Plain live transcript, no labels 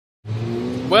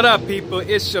What up, people?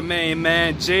 It's your main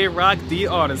man, J-Rock the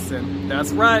Artisan.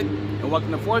 That's right. And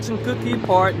welcome to Fortune Cookie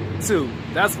Part 2.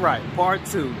 That's right, Part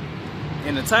 2.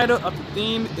 And the title of the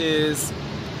theme is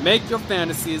Make Your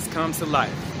Fantasies Come to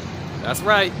Life. That's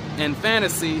right. And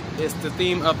fantasy is the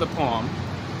theme of the poem.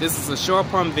 This is a short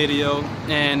poem video,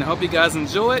 and I hope you guys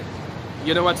enjoy it.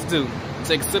 You know what to do.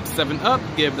 Take a sip 7 up,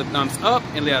 give it a thumbs up,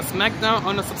 and lay a smackdown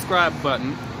on the subscribe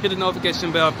button. Hit the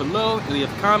notification bell below, and leave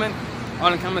a comment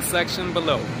on the comment section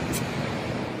below.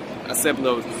 I said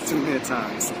below too many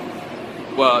times.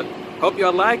 Well, hope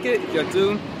y'all like it. If y'all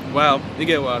do, well, you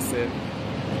get what I said.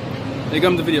 Here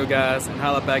comes the video, guys, and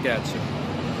holla back at you.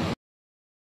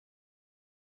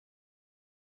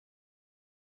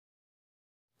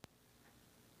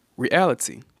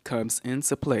 Reality comes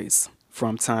into place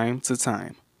from time to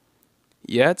time.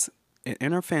 Yet, an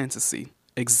inner fantasy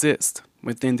exists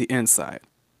within the inside.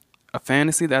 A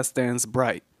fantasy that stands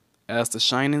bright as the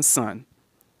shining sun,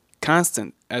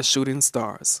 constant as shooting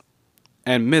stars,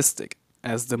 and mystic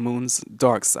as the moon's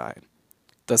dark side.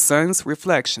 The sun's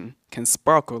reflection can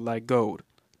sparkle like gold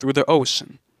through the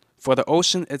ocean, for the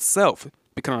ocean itself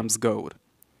becomes gold.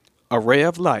 A ray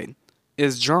of light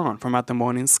is drawn from out the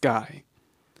morning sky,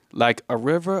 like a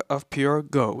river of pure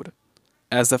gold,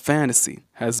 as a fantasy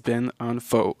has been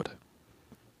unfolded.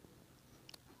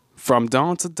 From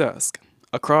dawn to dusk,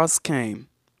 across came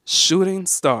shooting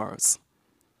stars,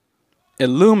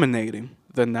 illuminating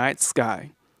the night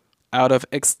sky out of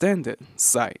extended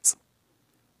sight.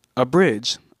 A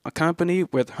bridge, accompanied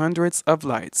with hundreds of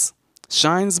lights,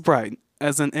 shines bright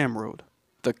as an emerald,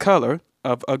 the color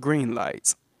of a green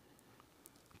light.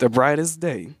 The brightest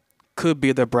day could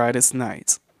be the brightest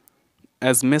night,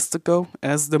 as mystical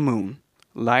as the moon.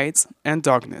 Light and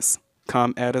darkness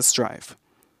come at a strife.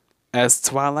 As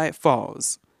twilight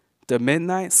falls, the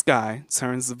midnight sky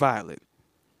turns violet.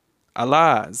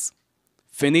 Alas,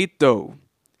 finito,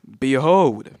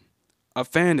 behold, a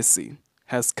fantasy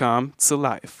has come to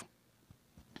life.